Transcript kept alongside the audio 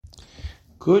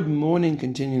Good morning,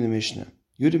 continuing the Mishnah.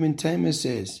 Yudah ben Taimah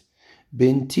says,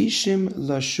 Ben Tishim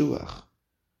Lashuach,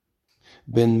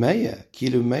 Ben Meya,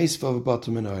 Kilu Meis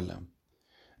Vavabatam in Olam.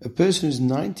 A person who's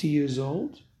 90 years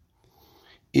old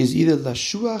is either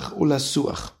Lashuach or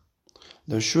Lasuach.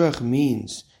 Lashuach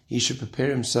means he should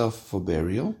prepare himself for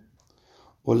burial,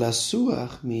 or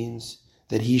Lasuach means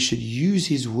that he should use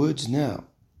his words now,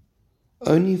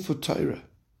 only for Torah,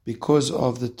 because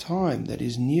of the time that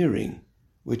is nearing,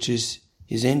 which is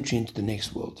his entry into the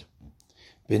next world.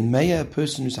 Ben Meya, a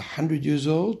person who's 100 years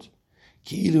old,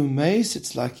 Ki'ilu Meis,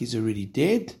 it's like he's already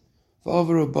dead,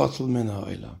 V'avar Batal min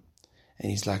ha'olam,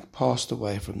 and he's like passed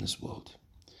away from this world.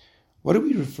 What are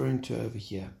we referring to over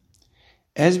here?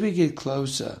 As we get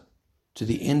closer to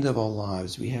the end of our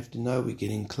lives, we have to know we're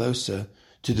getting closer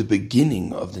to the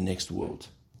beginning of the next world,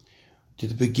 to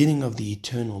the beginning of the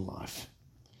eternal life.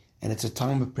 And it's a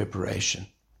time of preparation.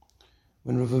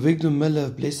 When Rav Avigdor Miller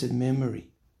of blessed memory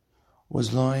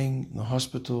was lying in the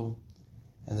hospital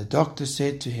and the doctor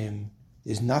said to him,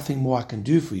 "There's nothing more I can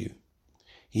do for you,"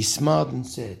 he smiled and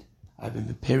said, "I've been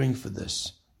preparing for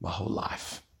this my whole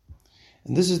life."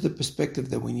 And this is the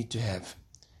perspective that we need to have.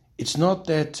 It's not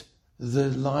that the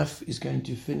life is going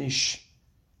to finish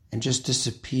and just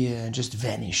disappear and just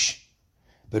vanish,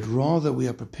 but rather we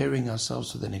are preparing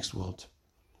ourselves for the next world.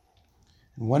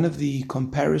 And one of the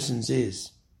comparisons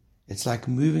is, it's like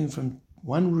moving from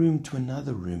one room to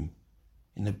another room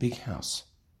in a big house.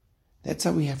 That's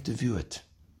how we have to view it.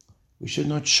 We should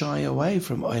not shy away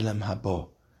from Olam Haba.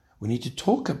 We need to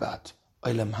talk about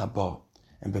Olam Haba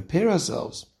and prepare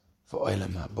ourselves for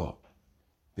Olam Haba,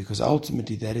 because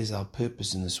ultimately that is our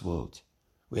purpose in this world.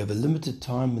 We have a limited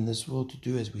time in this world to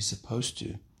do as we're supposed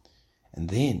to, and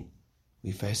then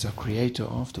we face our Creator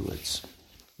afterwards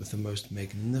with the most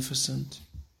magnificent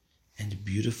and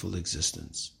beautiful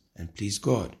existence. And please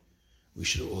God, we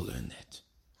should all learn that.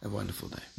 Have a wonderful day.